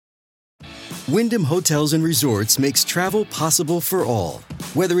Wyndham Hotels and Resorts makes travel possible for all.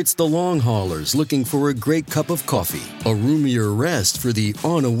 Whether it's the long haulers looking for a great cup of coffee, a roomier rest for the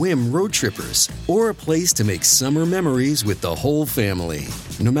on-a-whim road trippers, or a place to make summer memories with the whole family.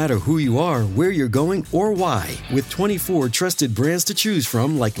 No matter who you are, where you're going, or why, with 24 trusted brands to choose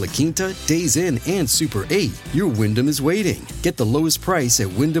from like La Quinta, Days Inn, and Super 8, your Wyndham is waiting. Get the lowest price at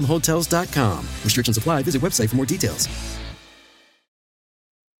WyndhamHotels.com. Restrictions apply. Visit website for more details.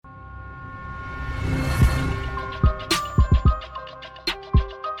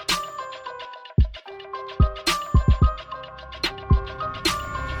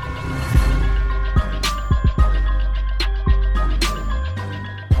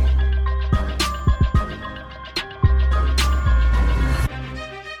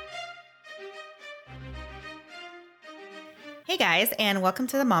 Hey guys, and welcome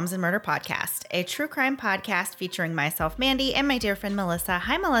to the Moms and Murder Podcast, a true crime podcast featuring myself, Mandy, and my dear friend, Melissa.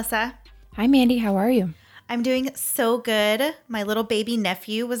 Hi, Melissa. Hi, Mandy. How are you? I'm doing so good. My little baby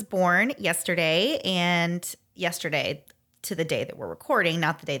nephew was born yesterday, and yesterday to the day that we're recording,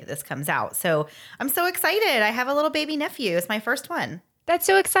 not the day that this comes out. So I'm so excited. I have a little baby nephew. It's my first one. That's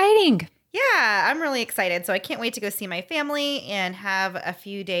so exciting. Yeah, I'm really excited. So I can't wait to go see my family and have a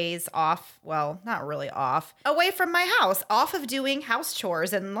few days off. Well, not really off, away from my house, off of doing house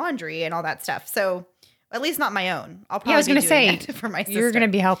chores and laundry and all that stuff. So at least not my own. I'll probably I was going to say, it for my sister. You're going to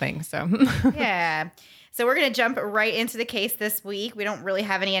be helping. So yeah. So we're going to jump right into the case this week. We don't really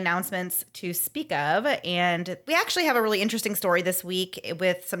have any announcements to speak of. And we actually have a really interesting story this week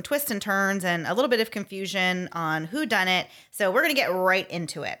with some twists and turns and a little bit of confusion on who done it. So we're going to get right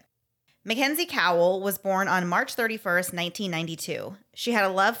into it. Mackenzie Cowell was born on March 31st, 1992. She had a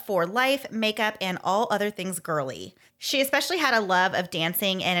love for life, makeup, and all other things girly. She especially had a love of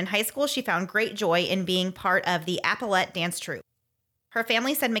dancing, and in high school, she found great joy in being part of the Apollette dance troupe. Her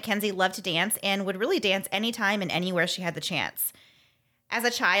family said Mackenzie loved to dance and would really dance anytime and anywhere she had the chance. As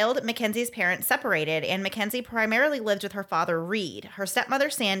a child, Mackenzie's parents separated, and Mackenzie primarily lived with her father, Reed, her stepmother,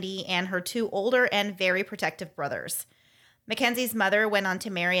 Sandy, and her two older and very protective brothers. Mackenzie's mother went on to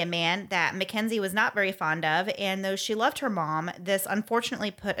marry a man that Mackenzie was not very fond of, and though she loved her mom, this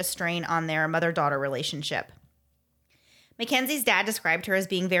unfortunately put a strain on their mother-daughter relationship. Mackenzie's dad described her as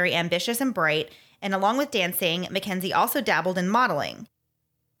being very ambitious and bright, and along with dancing, Mackenzie also dabbled in modeling.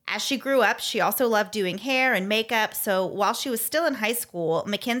 As she grew up, she also loved doing hair and makeup, so while she was still in high school,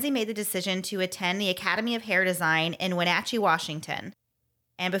 Mackenzie made the decision to attend the Academy of Hair Design in Wenatchee, Washington.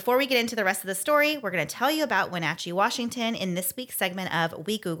 And before we get into the rest of the story, we're going to tell you about Wenatchee, Washington in this week's segment of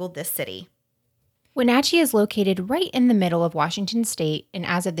We Googled This City. Wenatchee is located right in the middle of Washington state, and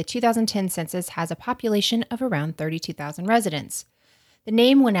as of the 2010 census has a population of around 32,000 residents. The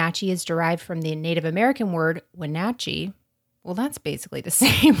name Wenatchee is derived from the Native American word Wenatchee. Well, that's basically the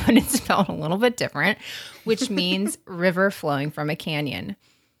same, but it's spelled a little bit different, which means river flowing from a canyon.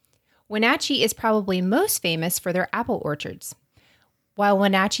 Wenatchee is probably most famous for their apple orchards. While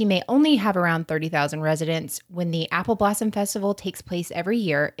Wenatchee may only have around 30,000 residents, when the Apple Blossom Festival takes place every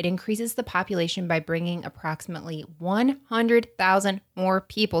year, it increases the population by bringing approximately 100,000 more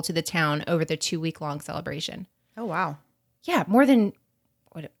people to the town over the 2-week-long celebration. Oh, wow. Yeah, more than,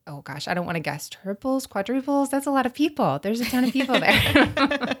 I don't want to guess, triples, quadruples. That's a lot of people. There's a ton of people there.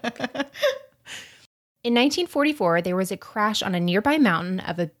 In 1944, there was a crash on a nearby mountain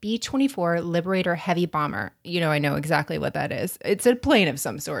of a B-24 Liberator heavy bomber. I know exactly what that is. It's a plane of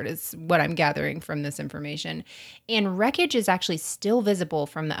some sort, is what I'm gathering from this information. And wreckage is actually still visible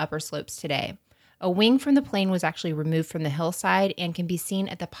from the upper slopes today. A wing from the plane was actually removed from the hillside and can be seen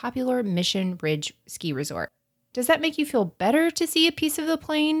at the popular Mission Ridge Ski Resort. Does that make you feel better to see a piece of the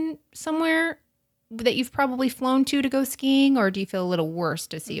plane somewhere that you've probably flown to go skiing, or do you feel a little worse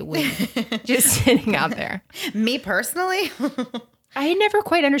to see a wing just sitting out there? Me personally? I never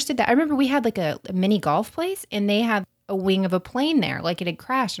quite understood that. I remember we had like a mini golf place, and they had a wing of a plane there, like it had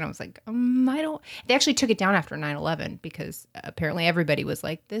crashed. And I was like, They actually took it down after 9/11 because apparently everybody was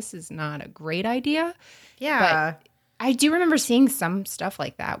like, this is not a great idea. Yeah. But I do remember seeing some stuff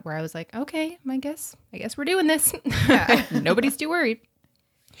like that where I was like, okay, I guess we're doing this. Yeah. Nobody's too worried.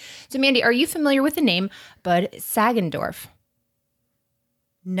 So, Mandy, are you familiar with the name Bud Sagendorf?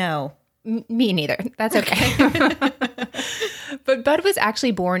 No. Me neither. That's okay. But Bud was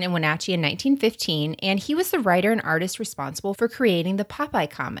actually born in Wenatchee in 1915, and he was the writer and artist responsible for creating the Popeye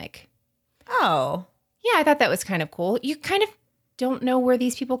comic. Oh. Yeah, I thought that was kind of cool. You kind of don't know where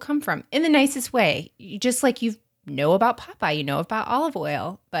these people come from in the nicest way. Just like you know about Popeye, you know about olive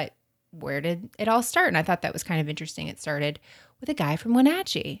oil, but where did it all start? And I thought that was kind of interesting. It started with a guy from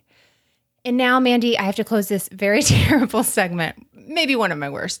Wenatchee. And now, Mandy, I have to close this very terrible segment, maybe one of my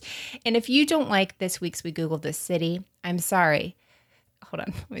worst. And if you don't like this week's We Googled This City, I'm sorry. Hold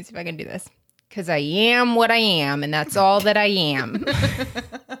on. Let me see if I can do this. Because I am what I am, and that's all that I am.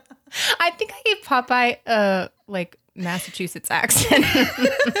 I think I gave Popeye Massachusetts accent.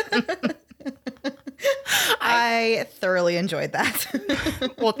 I thoroughly enjoyed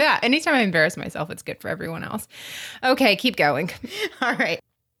that. Well, yeah, anytime I embarrass myself, it's good for everyone else. Okay, keep going. All right.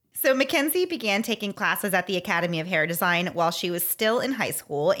 So Mackenzie began taking classes at the Academy of Hair Design while she was still in high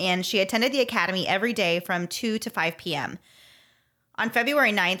school, and she attended the academy every day from 2 to 5 p.m. On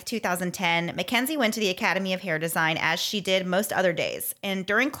February 9th, 2010, Mackenzie went to the Academy of Hair Design as she did most other days. And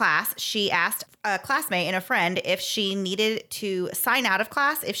during class, she asked a classmate and a friend if she needed to sign out of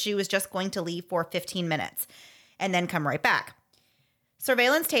class if she was just going to leave for 15 minutes and then come right back.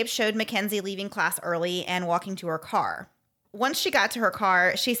 Surveillance tape showed Mackenzie leaving class early and walking to her car. Once she got to her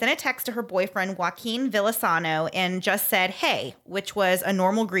car, she sent a text to her boyfriend, Joaquin Villasano, and just said, "Hey," which was a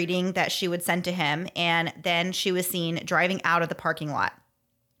normal greeting that she would send to him, and then she was seen driving out of the parking lot.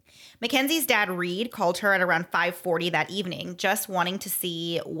 Mackenzie's dad, Reed, called her at around 5:40 that evening, just wanting to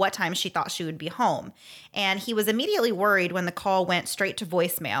see what time she thought she would be home. And he was immediately worried when the call went straight to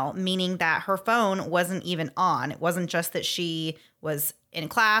voicemail, meaning that her phone wasn't even on. It wasn't just that she was in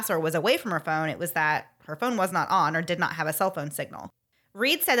class or was away from her phone. It was that her phone was not on or did not have a cell phone signal.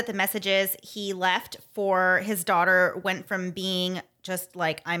 Reed said that the messages he left for his daughter went from being just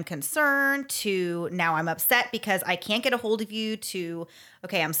like, "I'm concerned," to "now I'm upset because I can't get a hold of you," to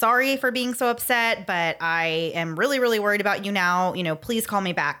 "okay, I'm sorry for being so upset, but I am really, really worried about you now. Please call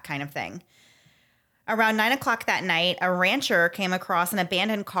me back," kind of thing. Around 9 o'clock that night, a rancher came across an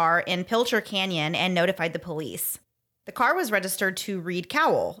abandoned car in Pilcher Canyon and notified the police. The car was registered to Reed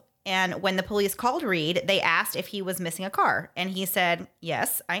Cowell. And when the police called Reed, they asked if he was missing a car. And he said,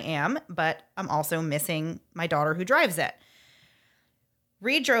 "Yes, I am, but I'm also missing my daughter who drives it."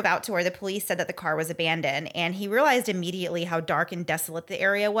 Reed drove out to where the police said that the car was abandoned, and he realized immediately how dark and desolate the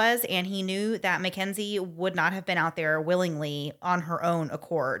area was, and he knew that Mackenzie would not have been out there willingly on her own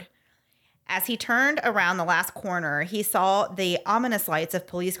accord. As he turned around the last corner, he saw the ominous lights of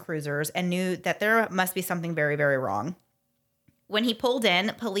police cruisers and knew that there must be something very, very wrong. When he pulled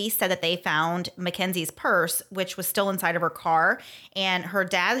in, police said that they found Mackenzie's purse, which was still inside of her car. And her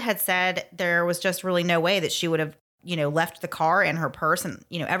dad had said there was just really no way that she would have, left the car and her purse and,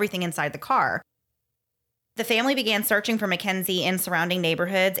 everything inside the car. The family began searching for Mackenzie in surrounding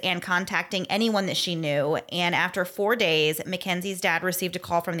neighborhoods and contacting anyone that she knew. And after 4 days, Mackenzie's dad received a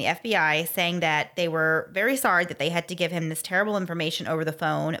call from the FBI saying that they were very sorry that they had to give him this terrible information over the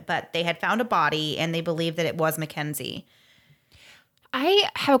phone, but they had found a body and they believed that it was Mackenzie. I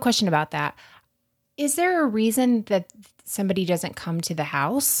have a question about that. Is there a reason that somebody doesn't come to the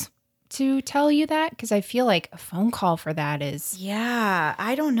house to tell you that? Because I feel like a phone call for that is... Yeah,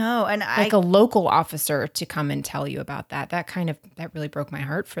 I don't know. And like a local officer to come and tell you about that. That really broke my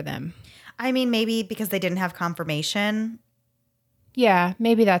heart for them. I mean, maybe because they didn't have confirmation. Yeah,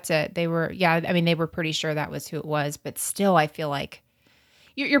 maybe that's it. They were pretty sure that was who it was. But still, I feel like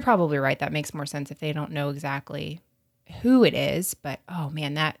you're probably right. That makes more sense if they don't know exactly who it is. But oh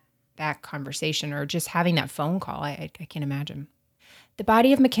man, that conversation or just having that phone call, I can't imagine. The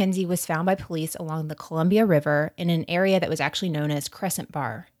body of Mackenzie was found by police along the Columbia River in an area that was actually known as Crescent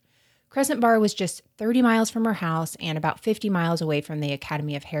Bar. Crescent Bar was just 30 miles from her house and about 50 miles away from the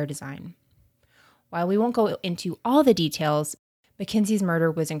Academy of Hair Design. While we won't go into all the details, Mackenzie's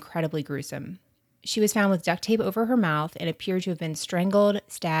murder was incredibly gruesome. She was found with duct tape over her mouth and appeared to have been strangled,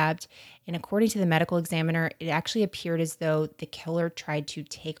 stabbed, and according to the medical examiner, it actually appeared as though the killer tried to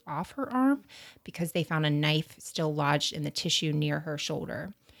take off her arm because they found a knife still lodged in the tissue near her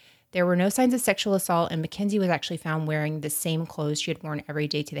shoulder. There were no signs of sexual assault, and Mackenzie was actually found wearing the same clothes she had worn every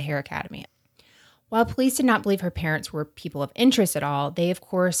day to the hair academy. While police did not believe her parents were people of interest at all, they of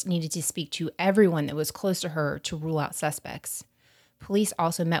course needed to speak to everyone that was close to her to rule out suspects. Police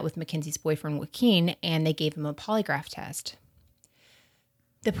also met with Mackenzie's boyfriend, Joaquin, and they gave him a polygraph test.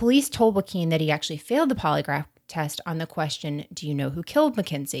 The police told Joaquin that he actually failed the polygraph test on the question, "Do you know who killed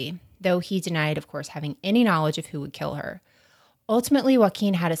Mackenzie?" though he denied, of course, having any knowledge of who would kill her. Ultimately,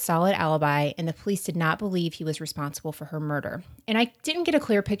 Joaquin had a solid alibi, and the police did not believe he was responsible for her murder. And I didn't get a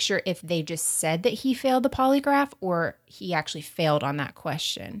clear picture if they just said that he failed the polygraph or he actually failed on that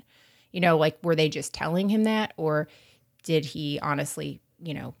question. Were they just telling him that, or did he honestly,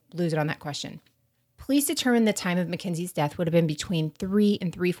 lose it on that question? Police determined the time of Mackenzie's death would have been between 3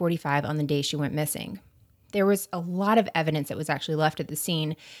 and 3:45 on the day she went missing. There was a lot of evidence that was actually left at the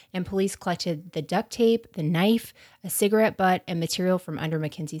scene, and police collected the duct tape, the knife, a cigarette butt, and material from under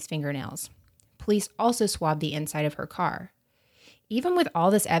Mackenzie's fingernails. police also swabbed the inside of her car. Even with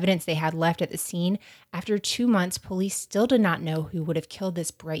all this evidence they had left at the scene, after 2 months, police still did not know who would have killed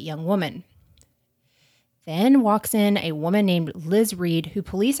this bright young woman. Then walks in a woman named Liz Reed, who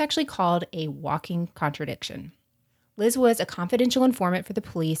police actually called a walking contradiction. Liz was a confidential informant for the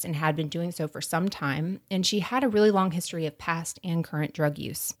police and had been doing so for some time, and she had a really long history of past and current drug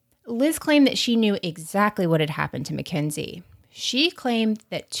use. Liz claimed that she knew exactly what had happened to Mackenzie. She claimed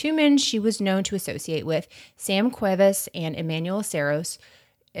that 2 men she was known to associate with, Sam Cuevas and Emmanuel Ceros,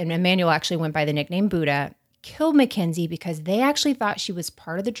 and Emmanuel actually went by the nickname Buddha, killed Mackenzie because they actually thought she was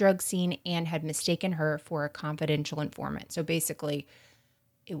part of the drug scene and had mistaken her for a confidential informant. So basically,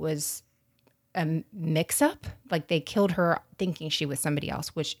 it was a mix-up. Like, they killed her thinking she was somebody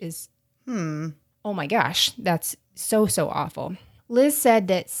else, which is, oh my gosh, that's so awful. Liz said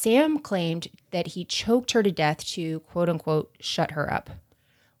that Sam claimed that he choked her to death to, quote-unquote, shut her up.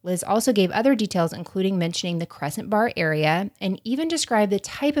 Liz also gave other details, including mentioning the Crescent Bar area and even described the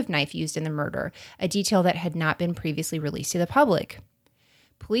type of knife used in the murder, a detail that had not been previously released to the public.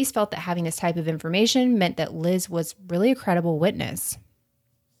 Police felt that having this type of information meant that Liz was really a credible witness.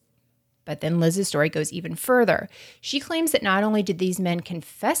 But then Liz's story goes even further. She claims that not only did these men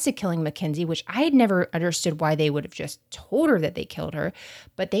confess to killing Mackenzie, which I had never understood why they would have just told her that they killed her,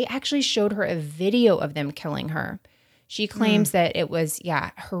 but they actually showed her a video of them killing her. She claims that it was,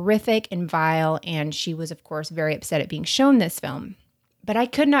 horrific and vile, and she was, of course, very upset at being shown this film. But I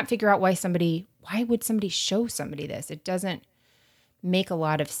could not figure out why would somebody show somebody this? It doesn't make a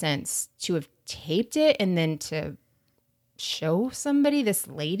lot of sense to have taped it and then to show somebody, this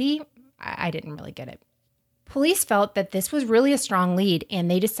lady. I didn't really get it. Police felt that this was really a strong lead, and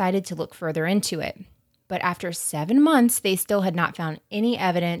they decided to look further into it. But after 7 months, they still had not found any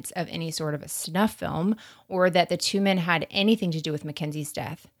evidence of any sort of a snuff film or that the 2 men had anything to do with Mackenzie's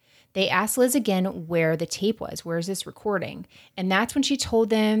death. They asked Liz again where the tape was. Where is this recording? And that's when she told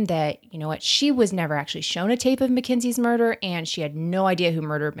them that, you know what, she was never actually shown a tape of Mackenzie's murder, and she had no idea who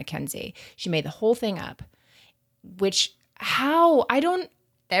murdered Mackenzie. She made the whole thing up.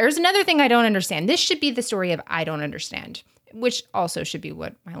 There's another thing I don't understand. This should be the story of I don't understand, which also should be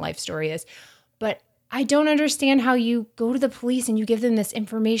what my life story is. But I don't understand how you go to the police and you give them this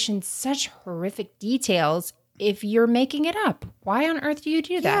information, such horrific details, if you're making it up. Why on earth do you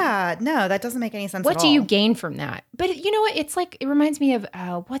do that? Yeah, no, that doesn't make any sense What at do all. you gain from that? But you know what? It's like, it reminds me of,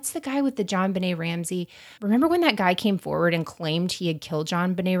 what's the guy with the JonBenet Ramsey? Remember when that guy came forward and claimed he had killed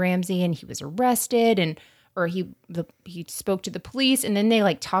JonBenet Ramsey and he was arrested or he spoke to the police, and then they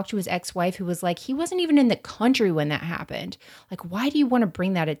like talked to his ex-wife who was like, he wasn't even in the country when that happened. Like, why do you want to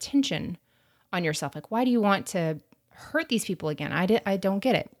bring that attention on yourself? Like, why do you want to hurt these people again? I don't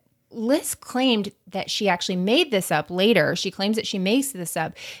get it. Liz claimed that she actually made this up later. She claims that she makes this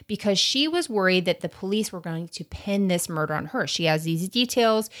up because she was worried that the police were going to pin this murder on her. She has these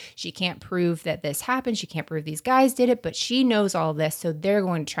details. She can't prove that this happened. She can't prove these guys did it, but she knows all this, so they're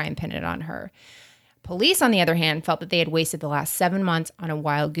going to try and pin it on her. Police, on the other hand, felt that they had wasted the last 7 months on a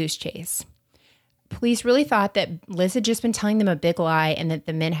wild goose chase. Police really thought that Liz had just been telling them a big lie and that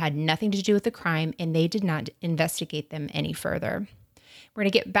the men had nothing to do with the crime, and they did not investigate them any further. We're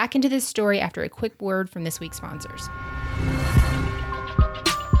going to get back into this story after a quick word from this week's sponsors.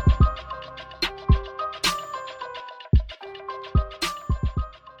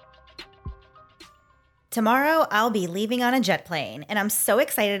 Tomorrow, I'll be leaving on a jet plane, and I'm so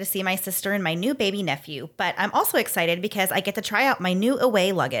excited to see my sister and my new baby nephew, but I'm also excited because I get to try out my new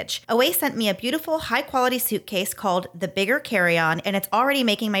Away luggage. Away sent me a beautiful, high-quality suitcase called the Bigger Carry-On, and it's already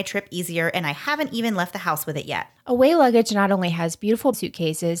making my trip easier, and I haven't even left the house with it yet. Away Luggage not only has beautiful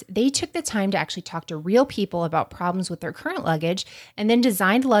suitcases, they took the time to actually talk to real people about problems with their current luggage and then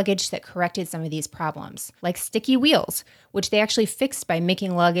designed luggage that corrected some of these problems, like sticky wheels, which they actually fixed by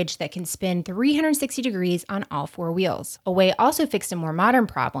making luggage that can spin 360 degrees on all 4 wheels. Away also fixed a more modern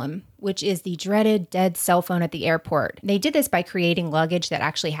problem, which is the dreaded dead cell phone at the airport. They did this by creating luggage that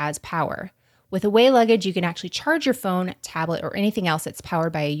actually has power. With Away luggage, you can actually charge your phone, tablet, or anything else that's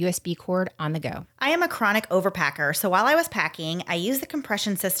powered by a USB cord on the go. I am a chronic overpacker, so while I was packing, I used the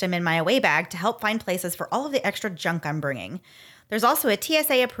compression system in my Away bag to help find places for all of the extra junk I'm bringing. There's also a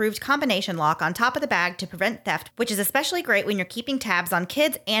TSA-approved combination lock on top of the bag to prevent theft, which is especially great when you're keeping tabs on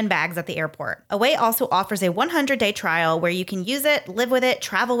kids and bags at the airport. Away also offers a 100-day trial where you can use it, live with it,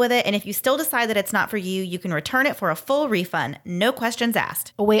 travel with it, and if you still decide that it's not for you, you can return it for a full refund. No questions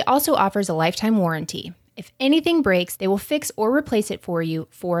asked. Away also offers a lifetime warranty. If anything breaks, they will fix or replace it for you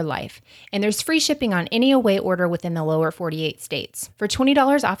for life. And there's free shipping on any Away order within the lower 48 states. For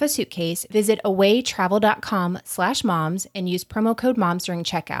 $20 off a suitcase, visit awaytravel.com/moms and use promo code MOMS during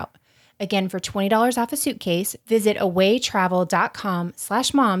checkout. Again, for $20 off a suitcase, visit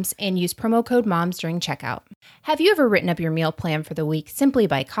awaytravel.com/moms and use promo code MOMS during checkout. Have you ever written up your meal plan for the week simply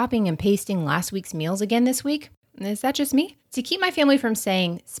by copying and pasting last week's meals again this week? Is that just me? To keep my family from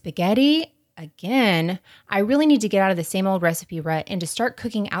saying spaghetti again, I really need to get out of the same old recipe rut and to start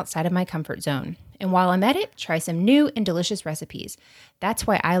cooking outside of my comfort zone. And while I'm at it, try some new and delicious recipes. That's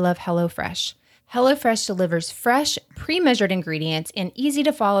why I love HelloFresh. HelloFresh delivers fresh, pre-measured ingredients and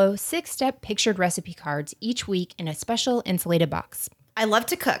easy-to-follow 6-step pictured recipe cards each week in a special insulated box. I love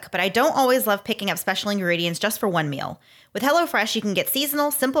to cook, but I don't always love picking up special ingredients just for one meal. With HelloFresh, you can get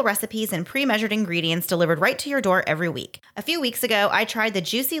seasonal, simple recipes and pre-measured ingredients delivered right to your door every week. A few weeks ago, I tried the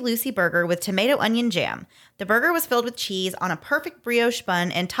Juicy Lucy burger with tomato onion jam. The burger was filled with cheese on a perfect brioche bun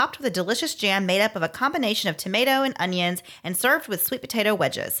and topped with a delicious jam made up of a combination of tomato and onions and served with sweet potato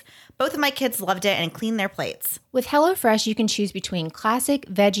wedges. Both of my kids loved it and cleaned their plates. With HelloFresh, you can choose between classic,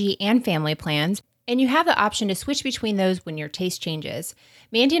 veggie, and family plans, and you have the option to switch between those when your taste changes.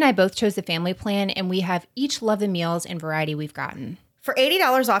 Mandy and I both chose the family plan, and we have each loved the meals and variety we've gotten. For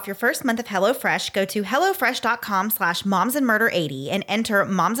 $80 off your first month of HelloFresh, go to HelloFresh.com/momsandmurder80 and enter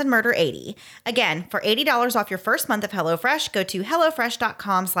momsandmurder80. Again, for $80 off your first month of HelloFresh, go to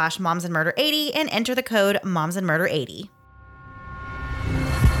HelloFresh.com/momsandmurder80 and enter the code momsandmurder80.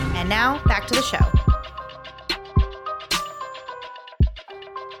 And now, back to the show.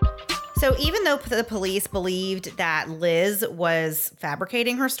 So even though the police believed that Liz was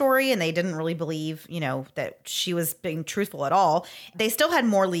fabricating her story and they didn't really believe, that she was being truthful at all, they still had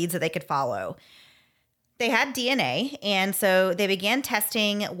more leads that they could follow. They had DNA, and so they began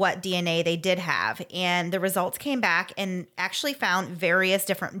testing what DNA they did have, and the results came back and actually found various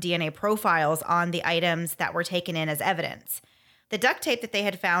different DNA profiles on the items that were taken in as evidence. The duct tape that they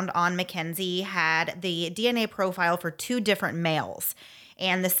had found on Mackenzie had the DNA profile for 2 different males,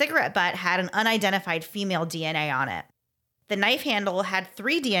 and the cigarette butt had an unidentified female DNA on it. The knife handle had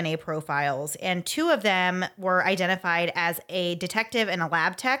 3 DNA profiles, and 2 of them were identified as a detective and a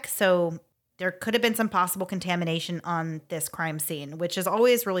lab tech, so there could have been some possible contamination on this crime scene, which is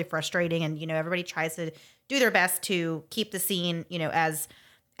always really frustrating, and, everybody tries to do their best to keep the scene,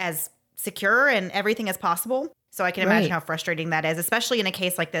 as secure and everything as possible. So I can imagine how frustrating that is, especially in a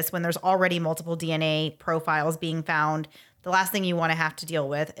case like this when there's already multiple DNA profiles being found. The last thing you want to have to deal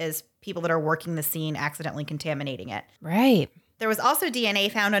with is people that are working the scene accidentally contaminating it. Right. There was also DNA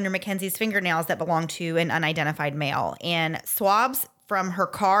found under Mackenzie's fingernails that belonged to an unidentified male, and swabs from her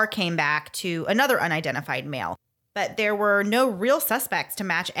car came back to another unidentified male. But there were no real suspects to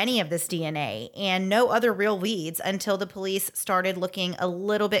match any of this DNA and no other real leads until the police started looking a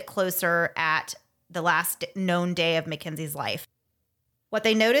little bit closer at the last known day of Mackenzie's life. What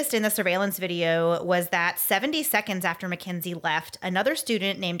they noticed in the surveillance video was that 70 seconds after Mackenzie left, another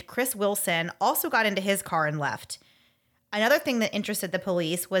student named Chris Wilson also got into his car and left. Another thing that interested the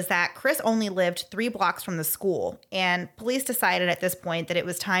police was that Chris only lived 3 blocks from the school, and police decided at this point that it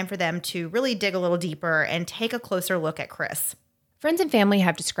was time for them to really dig a little deeper and take a closer look at Chris. Friends and family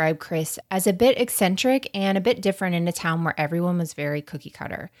have described Chris as a bit eccentric and a bit different in a town where everyone was very cookie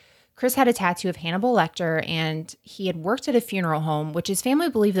cutter. Chris had a tattoo of Hannibal Lecter, and he had worked at a funeral home, which his family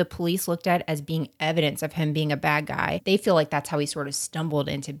believed the police looked at as being evidence of him being a bad guy. They feel like that's how he sort of stumbled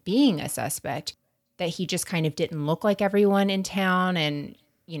into being a suspect, that he just kind of didn't look like everyone in town and,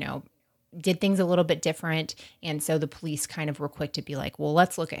 did things a little bit different. And so the police kind of were quick to be like, well,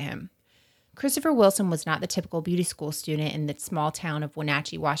 let's look at him. Christopher Wilson was not the typical beauty school student in the small town of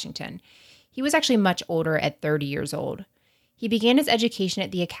Wenatchee, Washington. He was actually much older at 30 years old. He began his education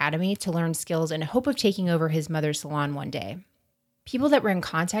at the academy to learn skills in hope of taking over his mother's salon one day. People that were in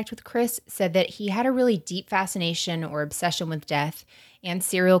contact with Chris said that he had a really deep fascination or obsession with death and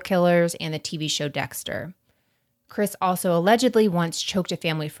serial killers and the TV show Dexter. Chris also allegedly once choked a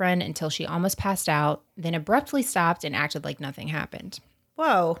family friend until she almost passed out, then abruptly stopped and acted like nothing happened.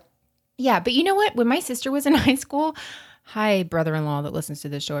 Whoa. Yeah, but you know what? When my sister was in high school, hi, brother-in-law that listens to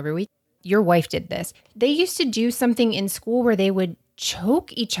this show every week, your wife did this. They used to do something in school where they would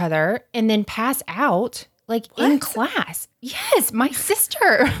choke each other and then pass out, in class. Yes, my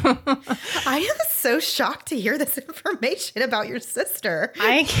sister. I am so shocked to hear this information about your sister.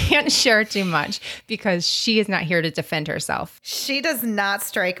 I can't share too much because she is not here to defend herself. She does not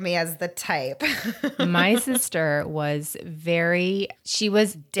strike me as the type. My sister was she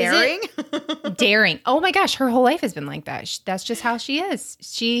was daring. Daring. Oh my gosh, her whole life has been like that. That's just how she is.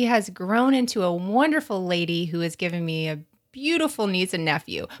 She has grown into a wonderful lady who has given me a beautiful niece and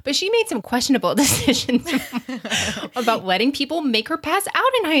nephew, but she made some questionable decisions about letting people make her pass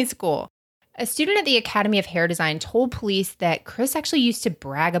out in high school. A student at the Academy of Hair Design told police that Chris actually used to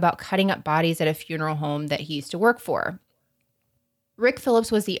brag about cutting up bodies at a funeral home that he used to work for. Rick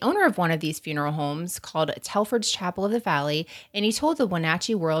Phillips was the owner of one of these funeral homes called Telford's Chapel of the Valley, and he told the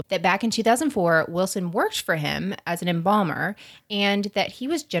Wenatchee World that back in 2004, Wilson worked for him as an embalmer and that he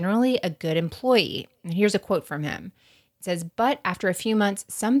was generally a good employee. And here's a quote from him. It says, "But after a few months,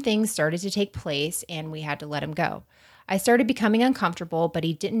 some things started to take place and we had to let him go. I started becoming uncomfortable, but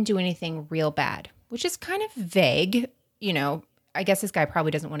he didn't do anything real bad," which is kind of vague. You know, I guess this guy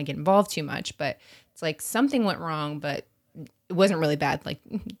probably doesn't want to get involved too much, but it's like something went wrong, but it wasn't really bad. Like,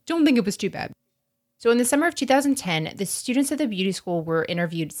 don't think it was too bad. So in the summer of 2010, the students at the beauty school were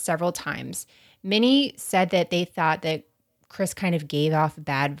interviewed several times. Many said that they thought that Chris kind of gave off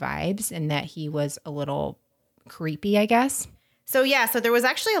bad vibes and that he was a little creepy, I guess. So there was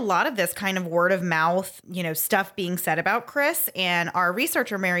actually a lot of this kind of word of mouth, stuff being said about Chris. And our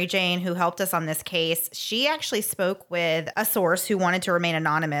researcher, Mary Jane, who helped us on this case, she actually spoke with a source who wanted to remain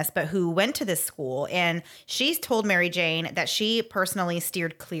anonymous, but who went to this school. And she's told Mary Jane that she personally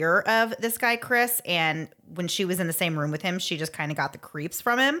steered clear of this guy, Chris. And when she was in the same room with him, she just kind of got the creeps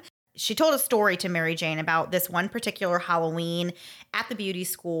from him. She told a story to Mary Jane about this one particular Halloween at the beauty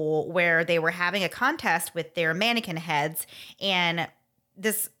school where they were having a contest with their mannequin heads. And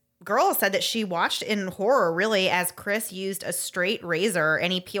this girl said that she watched in horror, really, as Chris used a straight razor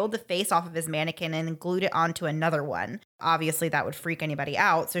and he peeled the face off of his mannequin and glued it onto another one. Obviously, that would freak anybody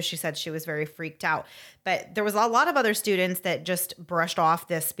out. So she said she was very freaked out. But there was a lot of other students that just brushed off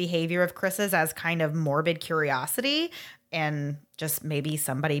this behavior of Chris's as kind of morbid curiosity and just maybe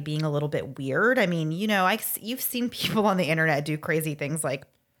somebody being a little bit weird. I mean, you've seen people on the internet do crazy things like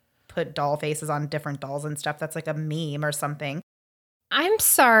put doll faces on different dolls and stuff. That's like a meme or something. I'm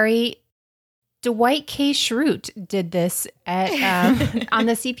sorry. Dwight K. Schrute did this at on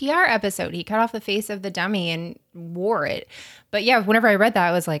the CPR episode. He cut off the face of the dummy and wore it. But yeah, whenever I read that,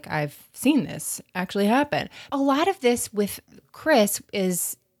 I was like, I've seen this actually happen. A lot of this with Chris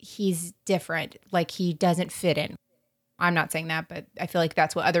is he's different. Like he doesn't fit in. I'm not saying that, but I feel like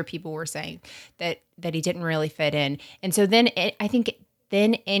that's what other people were saying, that he didn't really fit in. And so then I think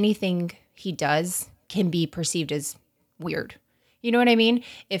then anything he does can be perceived as weird. You know what I mean?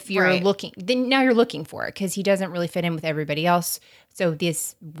 If you're looking, then now you're looking for it because he doesn't really fit in with everybody else. So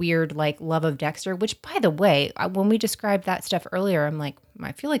this weird like love of Dexter, which by the way, when we described that stuff earlier, I'm like,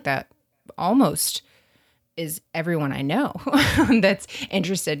 I feel like that almost is everyone I know that's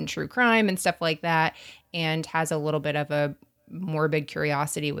interested in true crime and stuff like that and has a little bit of a morbid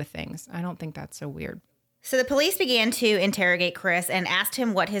curiosity with things. I don't think that's so weird. So the police began to interrogate Chris and asked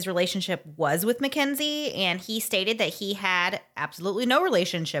him what his relationship was with Mackenzie, and he stated that he had absolutely no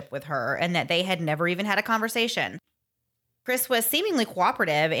relationship with her and that they had never even had a conversation. Chris was seemingly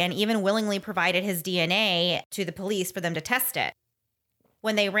cooperative and even willingly provided his DNA to the police for them to test it.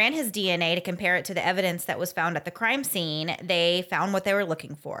 When they ran his DNA to compare it to the evidence that was found at the crime scene, they found what they were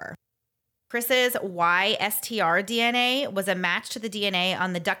looking for. Chris's YSTR DNA was a match to the DNA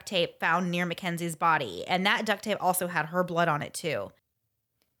on the duct tape found near Mackenzie's body, and that duct tape also had her blood on it too.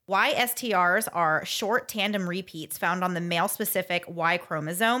 YSTRs are short tandem repeats found on the male-specific Y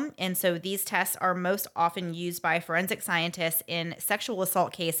chromosome, and so these tests are most often used by forensic scientists in sexual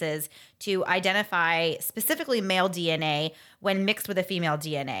assault cases to identify specifically male DNA when mixed with a female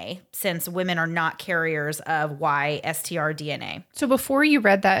DNA, since women are not carriers of YSTR DNA. So before you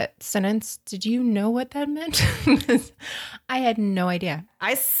read that sentence, did you know what that meant? I had no idea.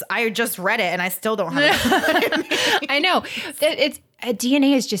 I just read it and I still don't have it. I know.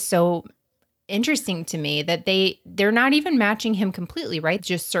 DNA is just so interesting to me that they're not even matching him completely, right?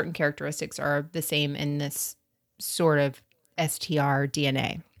 Just certain characteristics are the same in this sort of STR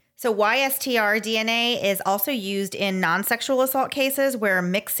DNA. So YSTR DNA is also used in non-sexual assault cases where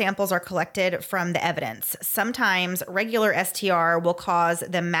mixed samples are collected from the evidence. Sometimes regular STR will cause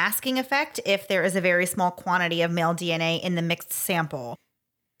the masking effect if there is a very small quantity of male DNA in the mixed sample.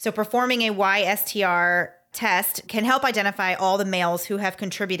 So performing a YSTR test can help identify all the males who have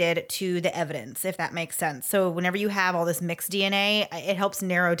contributed to the evidence, if that makes sense. So whenever you have all this mixed DNA, it helps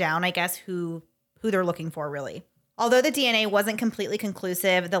narrow down, I guess, who they're looking for, really. Although the DNA wasn't completely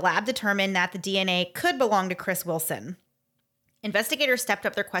conclusive, the lab determined that the DNA could belong to Chris Wilson. Investigators stepped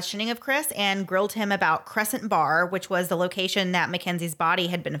up their questioning of Chris and grilled him about Crescent Bar, which was the location that Mackenzie's body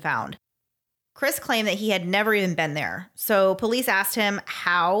had been found. Chris claimed that he had never even been there. So police asked him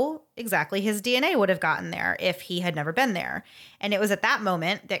how exactly his DNA would have gotten there if he had never been there. And it was at that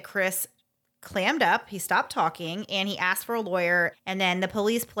moment that Chris clammed up, he stopped talking, and he asked for a lawyer. And then the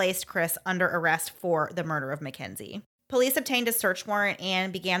police placed Chris under arrest for the murder of Mackenzie. Police obtained a search warrant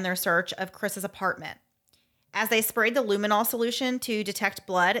and began their search of Chris's apartment. As they sprayed the luminol solution to detect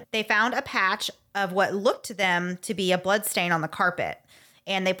blood, they found a patch of what looked to them to be a blood stain on the carpet.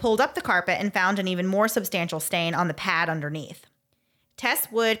 And they pulled up the carpet and found an even more substantial stain on the pad underneath. Tests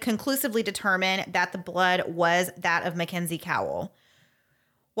would conclusively determine that the blood was that of Mackenzie Cowell.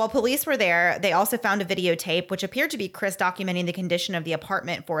 While police were there, they also found a videotape which appeared to be Chris documenting the condition of the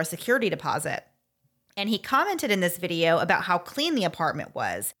apartment for a security deposit. And he commented in this video about how clean the apartment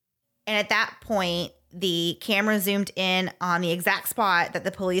was. And at that point, the camera zoomed in on the exact spot that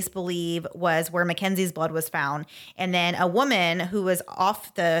the police believe was where Mackenzie's blood was found. And then a woman who was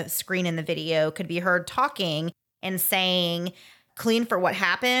off the screen in the video could be heard talking and saying, "Clean for what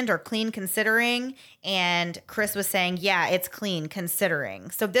happened," or "clean considering." And Chris was saying, "Yeah, it's clean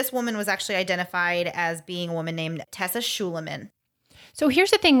considering." So this woman was actually identified as being a woman named Tessa Schuleman. So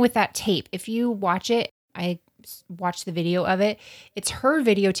here's the thing with that tape. If you watch it, I watched the video of it. It's her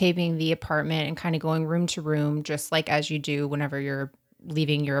videotaping the apartment and kind of going room to room, just like as you do whenever you're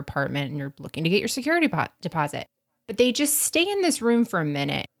leaving your apartment and you're looking to get your security deposit. But they just stay in this room for a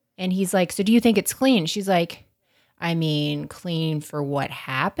minute. And he's like, "So do you think it's clean?" She's like, "I mean, clean for what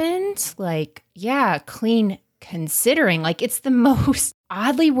happened? Like, yeah, clean considering." Like, it's the most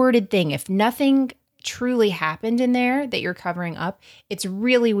oddly worded thing. If nothing truly happened in there that you're covering up, it's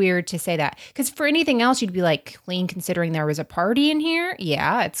really weird to say that. Because for anything else, you'd be like, clean considering there was a party in here.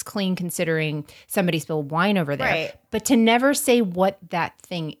 Yeah, it's clean considering somebody spilled wine over there. Right. But to never say what that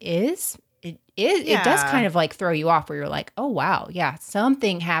thing is, it does kind of like throw you off where you're like, oh, wow, yeah,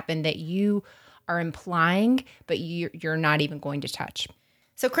 something happened that you are implying, but you're not even going to touch.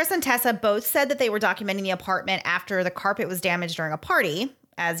 So Chris and Tessa both said that they were documenting the apartment after the carpet was damaged during a party,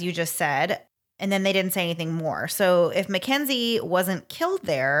 as you just said. And then they didn't say anything more. So if Mackenzie wasn't killed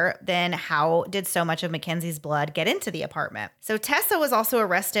there, then how did so much of Mackenzie's blood get into the apartment? So Tessa was also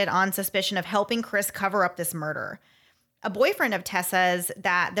arrested on suspicion of helping Chris cover up this murder. A boyfriend of Tessa's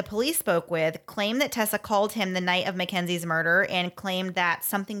that the police spoke with claimed that Tessa called him the night of Mackenzie's murder and claimed that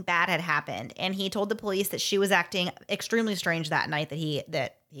something bad had happened. And he told the police that she was acting extremely strange that night that he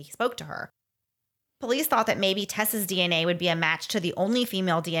spoke to her. Police thought that maybe Tessa's DNA would be a match to the only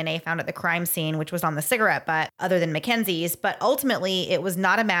female DNA found at the crime scene, which was on the cigarette butt, other than Mackenzie's. But ultimately, it was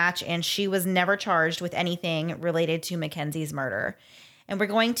not a match, and she was never charged with anything related to Mackenzie's murder. And we're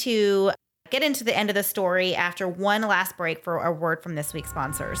going to get into the end of the story after one last break for a word from this week's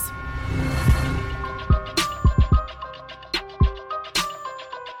sponsors.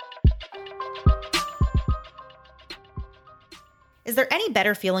 Is there any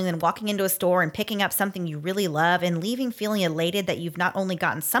better feeling than walking into a store and picking up something you really love and leaving feeling elated that you've not only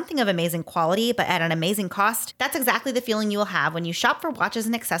gotten something of amazing quality, but at an amazing cost? That's exactly the feeling you will have when you shop for watches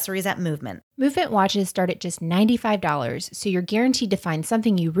and accessories at Movement. Movement watches start at just $95, so you're guaranteed to find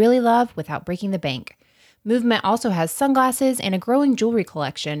something you really love without breaking the bank. Movement also has sunglasses and a growing jewelry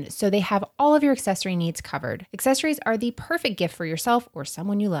collection, so they have all of your accessory needs covered. Accessories are the perfect gift for yourself or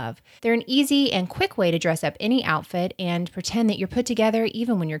someone you love. They're an easy and quick way to dress up any outfit and pretend that you're put together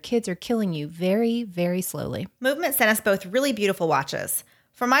even when your kids are killing you very, very slowly. Movement sent us both really beautiful watches.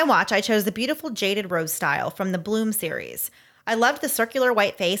 For my watch, I chose the beautiful Jaded Rose style from the Bloom series. I loved the circular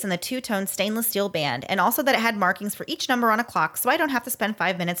white face and the two-tone stainless steel band, and also that it had markings for each number on a clock so I don't have to spend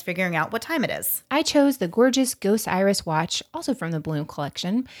 5 minutes figuring out what time it is. I chose the gorgeous Ghost Iris watch, also from the Bloom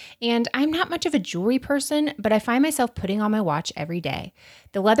collection, and I'm not much of a jewelry person, but I find myself putting on my watch every day.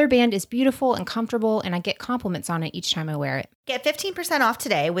 The leather band is beautiful and comfortable, and I get compliments on it each time I wear it. Get 15% off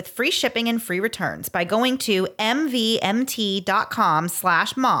today with free shipping and free returns by going to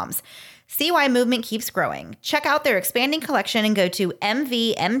mvmt.com/moms. See why Movement keeps growing. Check out their expanding collection and go to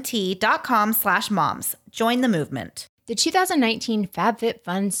mvmt.com/moms. Join the movement. The 2019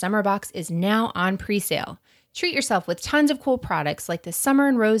 FabFitFun Summer Box is now on pre-sale. Treat yourself with tons of cool products like the Summer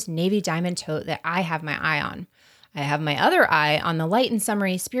and Rose Navy Diamond Tote that I have my eye on. I have my other eye on the light and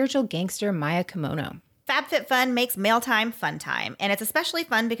summery Spiritual Gangster Maya Kimono. FabFitFun makes mail time fun time, and it's especially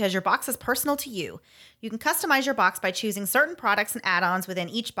fun because your box is personal to you. You can customize your box by choosing certain products and add-ons within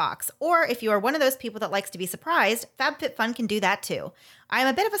each box, or if you are one of those people that likes to be surprised, FabFitFun can do that too. I am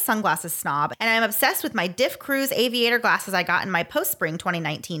a bit of a sunglasses snob, and I am obsessed with my Diff Cruise aviator glasses I got in my post-spring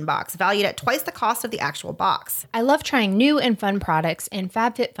 2019 box, valued at twice the cost of the actual box. I love trying new and fun products, and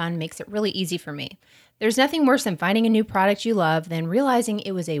FabFitFun makes it really easy for me. There's nothing worse than finding a new product you love than realizing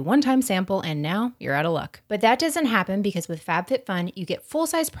it was a one-time sample and now you're out of luck. But that doesn't happen because with FabFitFun, you get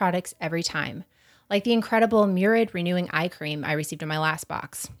full-size products every time. Like the incredible Murad Renewing Eye Cream I received in my last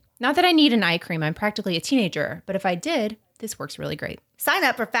box. Not that I need an eye cream, I'm practically a teenager, but if I did, this works really great. Sign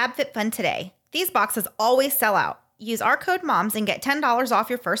up for FabFitFun today. These boxes always sell out. Use our code MOMS and get $10 off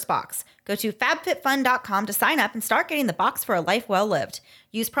your first box. Go to fabfitfun.com to sign up and start getting the box for a life well lived.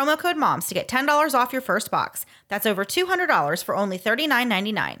 Use promo code MOMS to get $10 off your first box. That's over $200 for only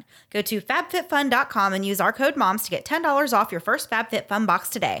 $39.99. Go to fabfitfun.com and use our code MOMS to get $10 off your first FabFitFun box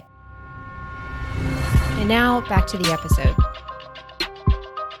today. And now back to the episode.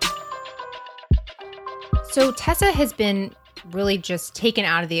 So Tessa has been really just taken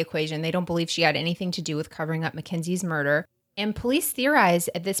out of the equation. They don't believe she had anything to do with covering up Mackenzie's murder. And police theorize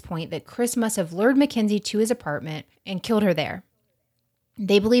at this point that Chris must have lured Mackenzie to his apartment and killed her there.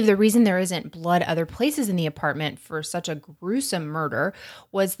 They believe the reason there isn't blood other places in the apartment for such a gruesome murder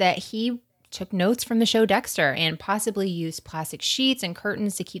was that he took notes from the show Dexter and possibly used plastic sheets and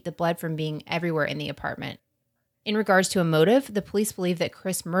curtains to keep the blood from being everywhere in the apartment. In regards to a motive, the police believe that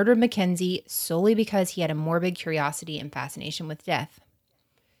Chris murdered Mackenzie solely because he had a morbid curiosity and fascination with death.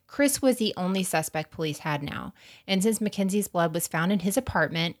 Chris was the only suspect police had now, and since Mackenzie's blood was found in his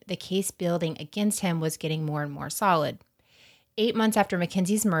apartment, the case building against him was getting more and more solid. 8 months after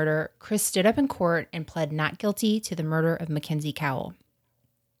Mackenzie's murder, Chris stood up in court and pled not guilty to the murder of Mackenzie Cowell.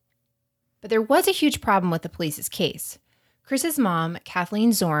 But there was a huge problem with the police's case. Chris's mom,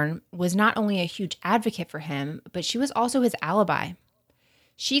 Kathleen Zorn, was not only a huge advocate for him, but she was also his alibi.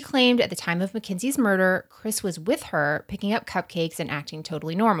 She claimed at the time of Mackenzie's murder, Chris was with her, picking up cupcakes and acting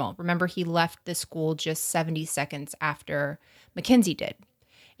totally normal. Remember, he left the school just 70 seconds after Mackenzie did.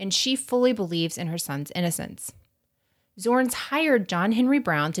 And she fully believes in her son's innocence. Zorns hired John Henry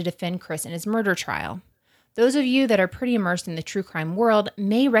Brown to defend Chris in his murder trial. Those of you that are pretty immersed in the true crime world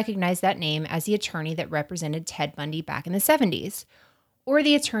may recognize that name as the attorney that represented Ted Bundy back in the 70s, or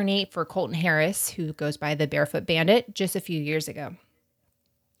the attorney for Colton Harris, who goes by the Barefoot Bandit, just a few years ago.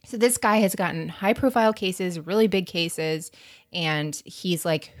 So this guy has gotten high-profile cases, really big cases, and he's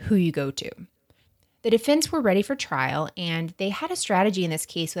like who you go to. The defense were ready for trial, and they had a strategy in this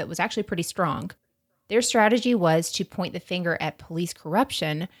case that was actually pretty strong. Their strategy was to point the finger at police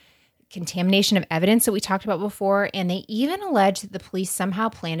corruption, contamination of evidence that we talked about before, and they even alleged that the police somehow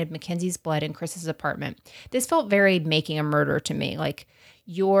planted Mackenzie's blood in Chris's apartment. This felt very Making a Murder to me, like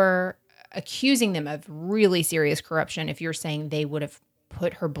you're accusing them of really serious corruption if you're saying they would have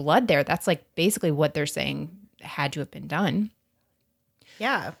put her blood there. That's like basically what they're saying had to have been done.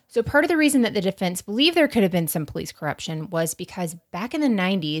 Yeah. So part of the reason that the defense believed there could have been some police corruption was because back in the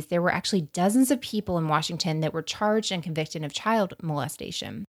 90s, there were actually dozens of people in Washington that were charged and convicted of child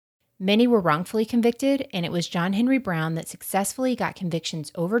molestation. Many were wrongfully convicted, and it was John Henry Brown that successfully got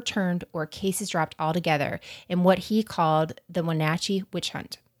convictions overturned or cases dropped altogether in what he called the Wenatchee witch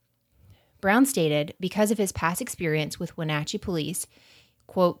hunt. Brown stated, because of his past experience with Wenatchee police,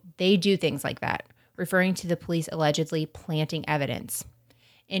 quote, they do things like that, referring to the police allegedly planting evidence.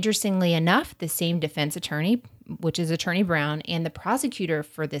 Interestingly enough, the same defense attorney, which is Attorney Brown, and the prosecutor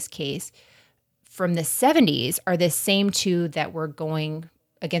for this case from the 70s are the same two that were going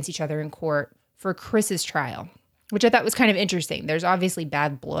against each other in court for Chris's trial, which I thought was kind of interesting. There's obviously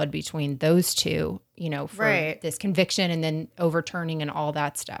bad blood between those two, you know, for this conviction and then overturning and all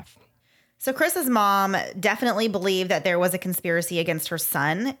that stuff. So Chris's mom definitely believed that there was a conspiracy against her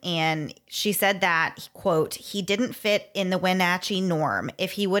son. And she said that, quote, he didn't fit in the Wenatchee norm.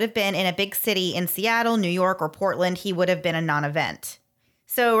 If he would have been in a big city in Seattle, New York, or Portland, he would have been a non-event.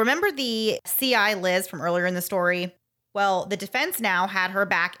 So remember the CI Liz from earlier in the story? Well, the defense now had her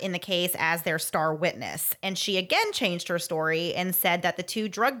back in the case as their star witness, and she again changed her story and said that the two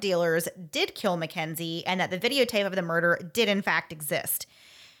drug dealers did kill Mackenzie and that the videotape of the murder did in fact exist.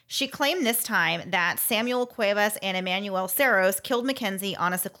 She claimed this time that Samuel Cuevas and Emmanuel Cerros killed Mackenzie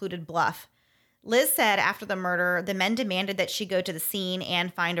on a secluded bluff. Liz said after the murder, the men demanded that she go to the scene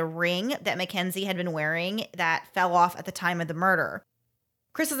and find a ring that Mackenzie had been wearing that fell off at the time of the murder.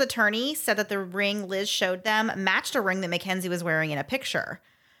 Chris's attorney said that the ring Liz showed them matched a ring that Mackenzie was wearing in a picture.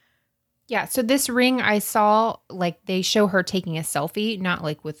 Yeah, so this ring I saw, like they show her taking a selfie, not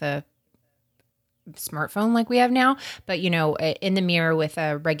like with a smartphone like we have now, but, you know, in the mirror with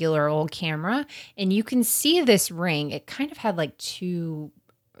a regular old camera. And you can see this ring. It kind of had like two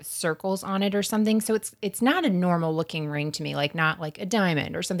circles on it or something. So it's not a normal looking ring to me, like not like a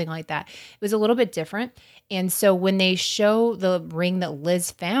diamond or something like that. It was a little bit different. And so when they show the ring that Liz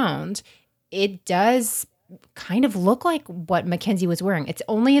found, it does kind of look like what Mackenzie was wearing. It's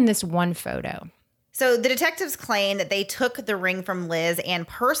only in this one photo. So the detectives claim that they took the ring from Liz and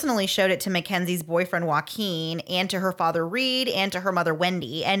personally showed it to Mackenzie's boyfriend Joaquin and to her father Reed and to her mother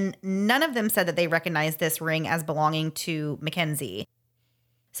Wendy. And none of them said that they recognized this ring as belonging to Mackenzie.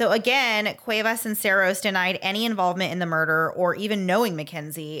 So again, Cuevas and Saros denied any involvement in the murder or even knowing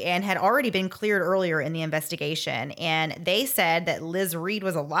Mackenzie, and had already been cleared earlier in the investigation. And they said that Liz Reed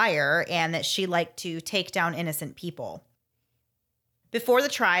was a liar and that she liked to take down innocent people. Before the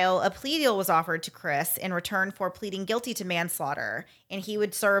trial, a plea deal was offered to Chris in return for pleading guilty to manslaughter, and he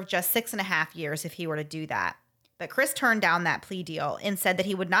would serve just 6.5 years if he were to do that. But Chris turned down that plea deal and said that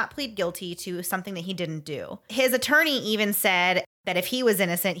he would not plead guilty to something that he didn't do. His attorney even said that if he was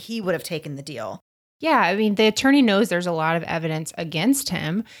innocent, he would have taken the deal. Yeah, I mean, the attorney knows there's a lot of evidence against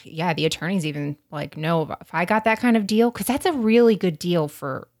him. Yeah, the attorney's even like, no, if I got that kind of deal, because that's a really good deal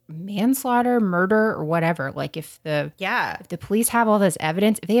for manslaughter, murder, or whatever. Like if the police have all this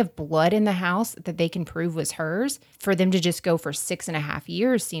evidence, if they have blood in the house that they can prove was hers, for them to just go for 6.5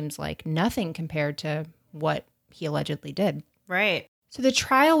 years seems like nothing compared to what he allegedly did. Right. So the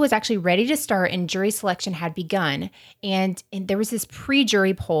trial was actually ready to start and jury selection had begun. And there was this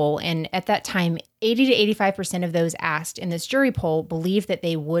pre-jury poll. And at that time, 80 to 85% of those asked in this jury poll believed that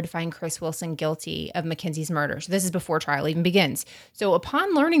they would find Chris Wilson guilty of Mackenzie's murder. So this is before trial even begins. So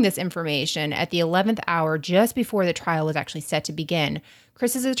upon learning this information at the 11th hour, just before the trial was actually set to begin,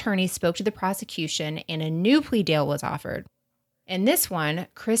 Chris's attorney spoke to the prosecution and a new plea deal was offered. In this one,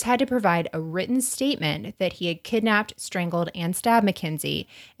 Chris had to provide a written statement that he had kidnapped, strangled, and stabbed Mackenzie,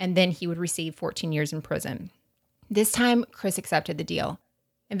 and then he would receive 14 years in prison. This time, Chris accepted the deal.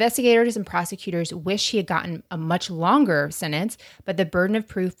 Investigators and prosecutors wish he had gotten a much longer sentence, but the burden of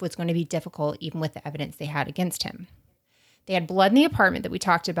proof was going to be difficult even with the evidence they had against him. They had blood in the apartment that we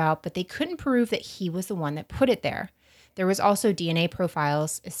talked about, but they couldn't prove that he was the one that put it there. There was also DNA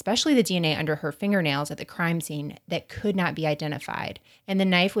profiles, especially the DNA under her fingernails at the crime scene, that could not be identified, and the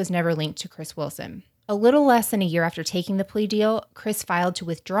knife was never linked to Chris Wilson. A little less than a year after taking the plea deal, Chris filed to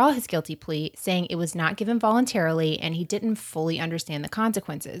withdraw his guilty plea, saying it was not given voluntarily and he didn't fully understand the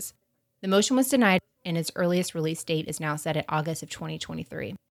consequences. The motion was denied, and its earliest release date is now set at August of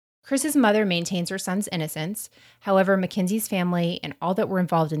 2023. Chris's mother maintains her son's innocence. However, Mackenzie's family and all that were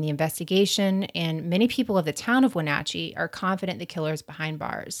involved in the investigation and many people of the town of Wenatchee are confident the killer is behind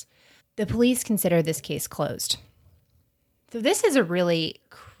bars. The police consider this case closed. So this is a really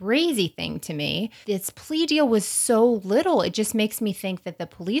crazy thing to me. This plea deal was so little. It just makes me think that the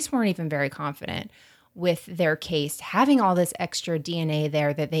police weren't even very confident with their case. Having all this extra DNA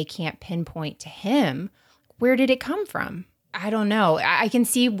there that they can't pinpoint to him, where did it come from? I don't know. I can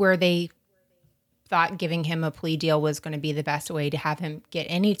see where they thought giving him a plea deal was going to be the best way to have him get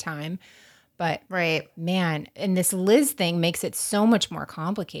any time. But right, man, and this Liz thing makes it so much more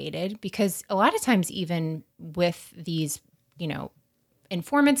complicated because a lot of times even with these,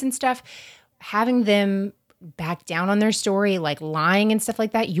 informants and stuff, having them back down on their story, like lying and stuff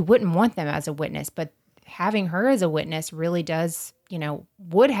like that, you wouldn't want them as a witness. But having her as a witness really does,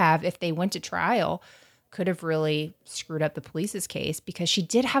 would have, if they went to trial, could have really screwed up the police's case because she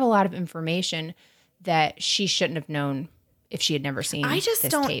did have a lot of information that she shouldn't have known if she had never seen this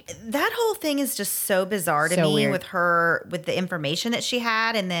tape. That whole thing is just so bizarre to me weird. With her, with the information that she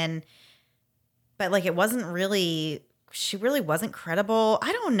had. And then, but like, it wasn't really, she really wasn't credible.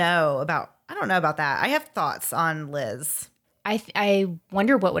 I don't know about that. I have thoughts on Liz. I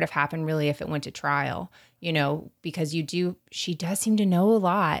wonder what would have happened really if it went to trial, because she does seem to know a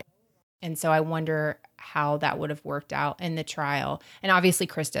lot. And so I wonder how that would have worked out in the trial. And obviously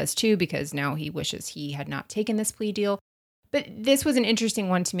Chris does too, because now he wishes he had not taken this plea deal. But this was an interesting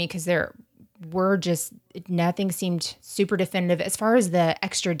one to me because there were just, nothing seemed super definitive as far as the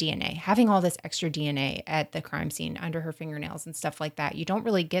extra DNA, having all this extra DNA at the crime scene under her fingernails and stuff like that. You don't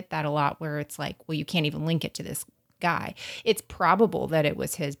really get that a lot where it's like, well, you can't even link it to this guy. It's probable that it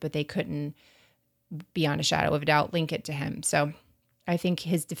was his, but they couldn't, beyond a shadow of a doubt, link it to him. So I think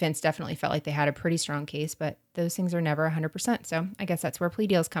his defense definitely felt like they had a pretty strong case, but those things are never 100%. So I guess that's where plea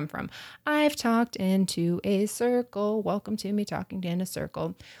deals come from. I've talked into a circle. Welcome to me talking in a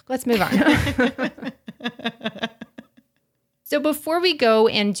circle. Let's move on. So before we go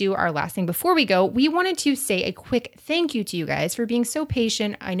and do our last thing, we wanted to say a quick thank you to you guys for being so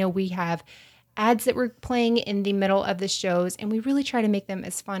patient. I know we have ads that we're playing in the middle of the shows, and we really try to make them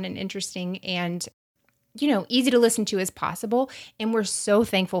as fun and interesting and easy to listen to as possible. And we're so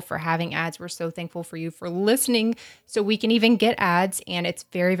thankful for having ads. We're so thankful for you for listening so we can even get ads. And it's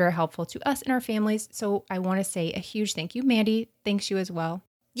very, very helpful to us and our families. So I want to say a huge thank you. Mandy, thanks you as well.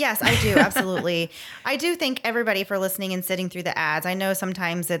 Yes, I do. Absolutely. I do thank everybody for listening and sitting through the ads. I know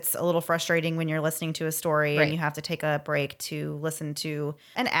sometimes it's a little frustrating when you're listening to a story and you have to take a break to listen to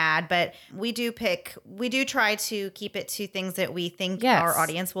an ad, but we do try to keep it to things that we think our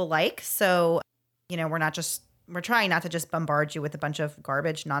audience will like. So we're not just we're trying not to just bombard you with a bunch of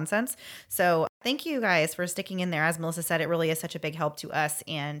garbage nonsense. So thank you guys for sticking in there. As Melissa said, it really is such a big help to us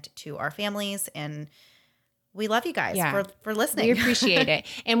and to our families. And we love you guys for listening. We appreciate it.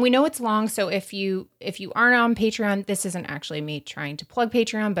 And we know it's long. So if you aren't on Patreon, this isn't actually me trying to plug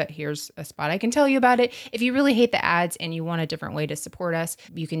Patreon, but here's a spot I can tell you about it. If you really hate the ads and you want a different way to support us,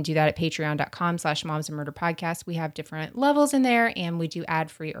 you can do that at patreon.com/momsandmurderpodcast. We have different levels in there, and we do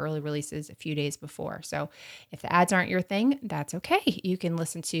ad-free early releases a few days before. So if the ads aren't your thing, that's okay. You can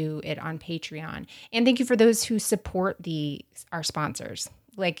listen to it on Patreon. And thank you for those who support our sponsors.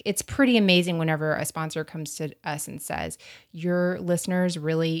 Like, it's pretty amazing whenever a sponsor comes to us and says, your listeners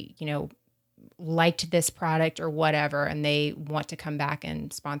really, liked this product or whatever, and they want to come back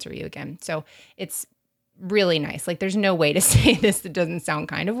and sponsor you again. So it's really nice. Like, there's no way to say this that doesn't sound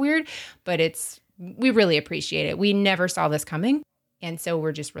kind of weird, but we really appreciate it. We never saw this coming. And so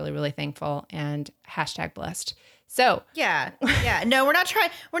we're just really, really thankful and #blessed. So yeah. No, we're not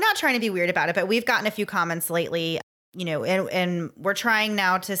trying to be weird about it, but we've gotten a few comments lately, and we're trying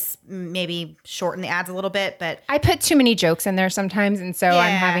now to maybe shorten the ads a little bit, but I put too many jokes in there sometimes, and so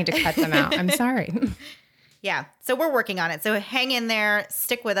I'm having to cut them out. I'm sorry. Yeah. So we're working on it. So hang in there,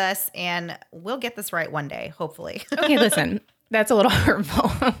 stick with us, and we'll get this right one day, hopefully. Okay, listen, that's a little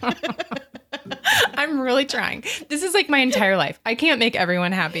hurtful. I'm really trying. This is like my entire life. I can't make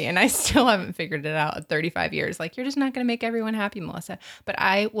everyone happy, and I still haven't figured it out at 35 years. Like, you're just not going to make everyone happy, Melissa. But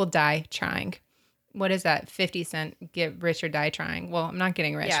I will die trying. What is that? 50 Cent, get rich or die trying. Well, I'm not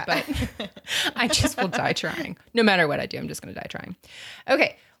getting rich, but I just will die trying. No matter what I do, I'm just going to die trying.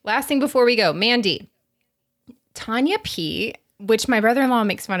 Okay, last thing before we go. Mandy. Tanya P., which my brother-in-law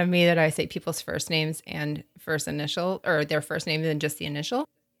makes fun of me that I say people's first names and first initial, or their first name and just the initial.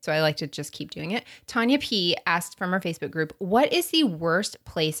 So I like to just keep doing it. Tanya P. asked from our Facebook group, what is the worst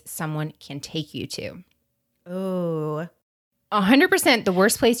place someone can take you to? Oh, 100% the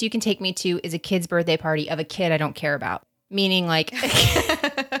worst place you can take me to is a kid's birthday party of a kid I don't care about. Meaning like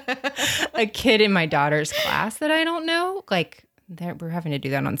a kid in my daughter's class that I don't know. Like, we're having to do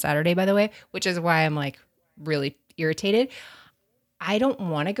that on Saturday, by the way, which is why I'm like really irritated. I don't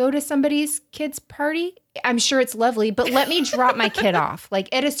want to go to somebody's kid's party. I'm sure it's lovely, but let me drop my kid off. Like,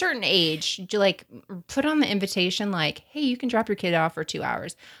 at a certain age, like, put on the invitation like, hey, you can drop your kid off for 2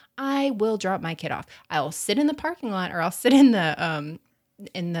 hours. I will drop my kid off. I'll sit in the parking lot, or I'll sit in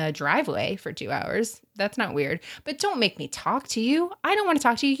the driveway for 2 hours. That's not weird. But don't make me talk to you. I don't want to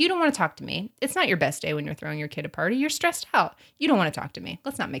talk to you. You don't want to talk to me. It's not your best day when you're throwing your kid a party. You're stressed out. You don't want to talk to me.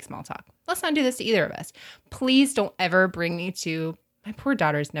 Let's not make small talk. Let's not do this to either of us. Please don't ever bring me to... My poor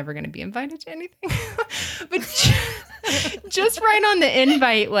daughter's never going to be invited to anything. But just write on the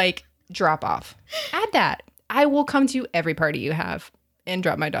invite, like, drop off. Add that. I will come to every party you have and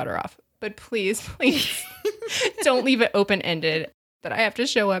drop my daughter off. But please don't leave it open-ended that I have to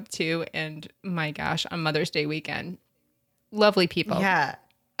show up to. And my gosh, on Mother's Day weekend. Lovely people. Yeah.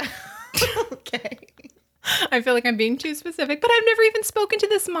 Okay. I feel like I'm being too specific, but I've never even spoken to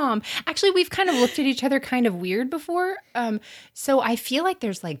this mom. Actually, we've kind of looked at each other kind of weird before. So I feel like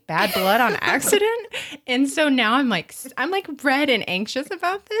there's like bad blood on accident. And so now I'm like red and anxious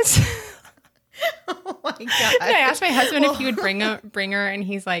about this. Oh my God. And I asked my husband if he would bring her, and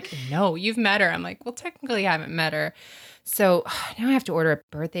he's like, no, you've met her. I'm like, well, technically I haven't met her. So now I have to order a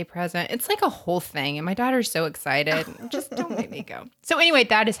birthday present. It's like a whole thing. And my daughter's so excited. Just don't make me go. So anyway,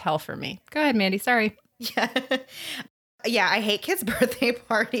 that is hell for me. Go ahead, Mandy. Sorry. Yeah. Yeah, I hate kids' birthday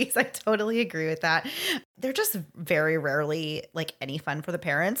parties. I totally agree with that. They're just very rarely like any fun for the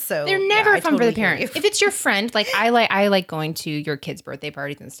parents. So they're never fun for the parents. If it's your friend, like I like going to your kids' birthday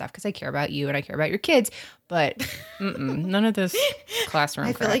parties and stuff because I care about you and I care about your kids. But none of this classroom.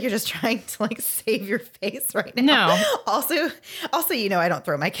 I feel like you're just trying to like save your face right now. No. Also, I don't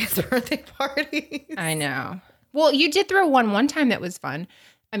throw my kids' birthday parties. I know. Well, you did throw one time that was fun.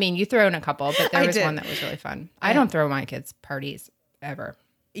 I mean, you throw in a couple, but there was one that was really fun. I don't throw my kids' parties ever.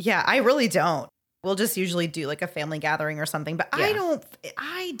 Yeah, I really don't. We'll just usually do like a family gathering or something, but yeah.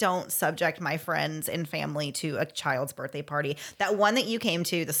 I don't subject my friends and family to a child's birthday party. That one that you came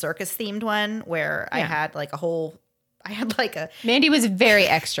to, the circus themed one where I had like Mandy was very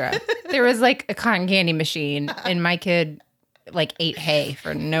extra. There was like a cotton candy machine and my kid like ate hay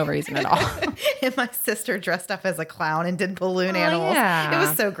for no reason at all. And my sister dressed up as a clown and did balloon animals. Yeah. It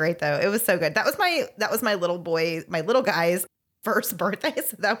was so great though. It was so good. That was my little guy's first birthday.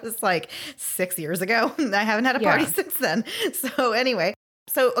 So that was like 6 years ago. And I haven't had a party since then. So anyway,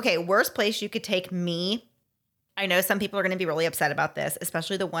 okay, worst place you could take me. I know some people are going to be really upset about this,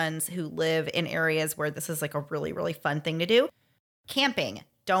 especially the ones who live in areas where this is like a really, really fun thing to do. Camping.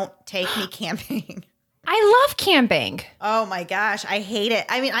 Don't take me camping. I love camping. Oh my gosh, I hate it.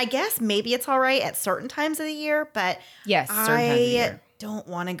 I mean, I guess maybe it's all right at certain times of the year, but Yes, certain times of the year. don't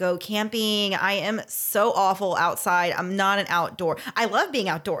want to go camping. I am so awful outside. I'm not an outdoor. I love being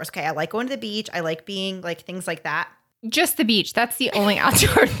outdoors. Okay, I like going to the beach. I like being like things like that. Just the beach. That's the only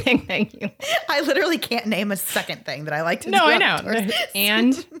outdoor thing that you. I literally can't name a second thing that I like to do. No, I know. outdoors.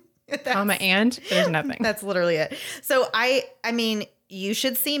 And there's nothing. That's literally it. So I mean, you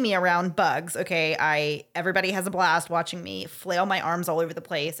should see me around bugs. Okay. Everybody has a blast watching me flail my arms all over the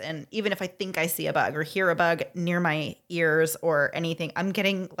place. And even if I think I see a bug or hear a bug near my ears or anything, I'm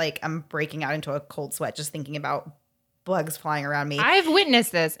breaking out into a cold sweat just thinking about bugs flying around me. I've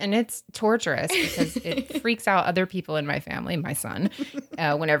witnessed this, and it's torturous because it freaks out other people in my family, my son,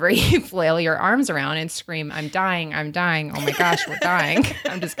 whenever you flail your arms around and scream, I'm dying, I'm dying. Oh my gosh, we're dying.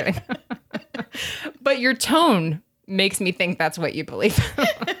 I'm just kidding. But your tone makes me think that's what you believe.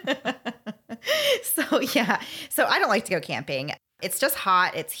 So I don't like to go camping. It's just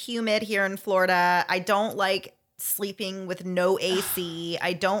hot. It's humid here in Florida. I don't like sleeping with no AC.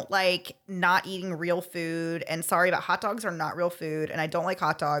 I don't like not eating real food. And sorry, but hot dogs are not real food. And I don't like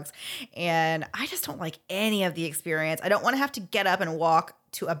hot dogs. And I just don't like any of the experience. I don't want to have to get up and walk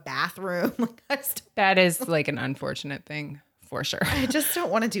to a bathroom. That is like an unfortunate thing for sure. I just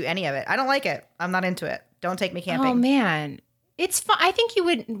don't want to do any of it. I don't like it. I'm not into it. Don't take me camping. Oh man. It's fun. I think you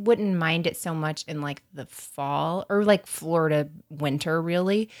wouldn't mind it so much in like the fall or like Florida winter,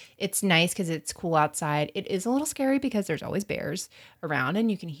 really. It's nice because it's cool outside. It is a little scary because there's always bears around and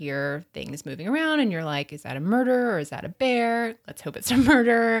you can hear things moving around and you're like, is that a murder or is that a bear? Let's hope it's a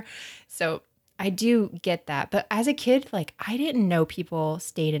murder. So I do get that. But as a kid, like I didn't know people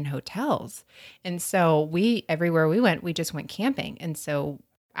stayed in hotels. And so everywhere we went, we just went camping. And so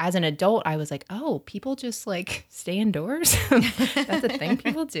as an adult, I was like, oh, people just like stay indoors. That's a thing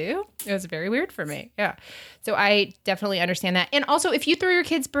people do. It was very weird for me. Yeah. So I definitely understand that. And also, if you throw your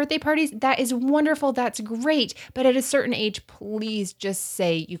kids' birthday parties, that is wonderful. That's great. But at a certain age, please just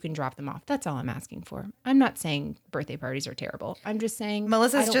say you can drop them off. That's all I'm asking for. I'm not saying birthday parties are terrible. I'm just saying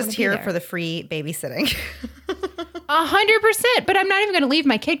Melissa's just here for the free babysitting. 100%. But I'm not even going to leave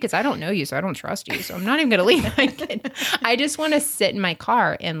my kid because I don't know you, so I don't trust you. So I'm not even going to leave my kid. I just want to sit in my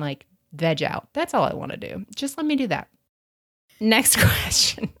car and like veg out. That's all I want to do. Just let me do that. Next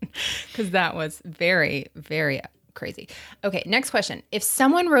question, because that was very, very crazy. Okay, next question. If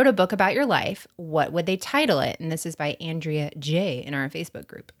someone wrote a book about your life, what would they title it? And this is by Andrea J. in our Facebook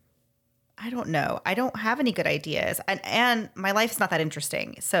group. I don't know. I don't have any good ideas. And my life's not that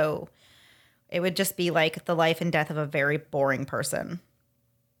interesting. So it would just be like the life and death of a very boring person.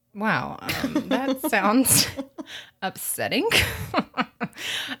 Wow. That sounds upsetting.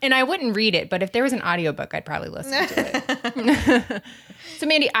 And I wouldn't read it, but if there was an audiobook, I'd probably listen to it. So,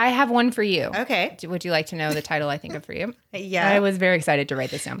 Mandy, I have one for you. Okay. Would you like to know the title I think of for you? Yeah. I was very excited to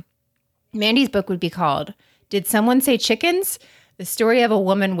write this down. Mandy's book would be called, Did Someone Say Chickens? The story of a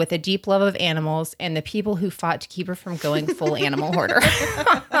woman with a deep love of animals and the people who fought to keep her from going full animal hoarder.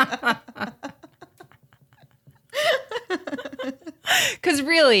 Because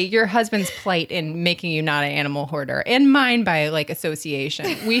really, your husband's plight in making you not an animal hoarder, and mine by like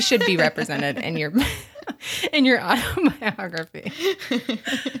association, we should be represented in your autobiography.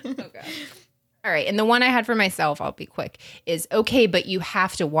 Oh gosh. All right, and the one I had for myself, I'll be quick, is okay, but you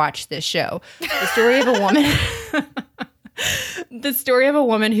have to watch this show. The story of a woman. The story of a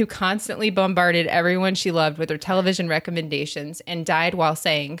woman who constantly bombarded everyone she loved with her television recommendations and died while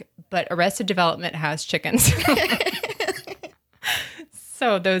saying, but Arrested Development has chickens.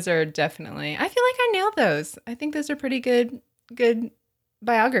 So those are definitely, I feel like I nailed those. I think those are pretty good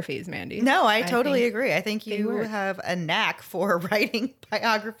biographies, Mandy. No, I totally agree. I think you have a knack for writing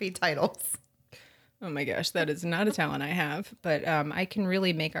biography titles. Oh my gosh, that is not a talent I have, but I can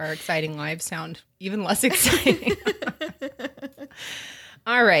really make our exciting lives sound even less exciting.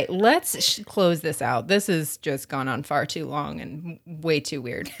 All right, let's close this out. This has just gone on far too long and way too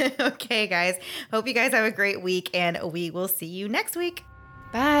weird. Okay, guys. Hope you guys have a great week, and we will see you next week.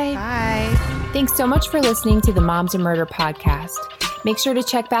 Bye. Bye. Thanks so much for listening to the Moms and Murder podcast. Make sure to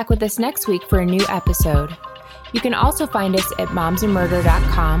check back with us next week for a new episode. You can also find us at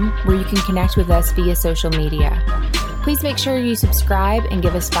momsandmurder.com, where you can connect with us via social media. Please make sure you subscribe and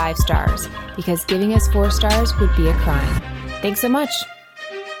give us 5 stars, because giving us 4 stars would be a crime. Thanks so much.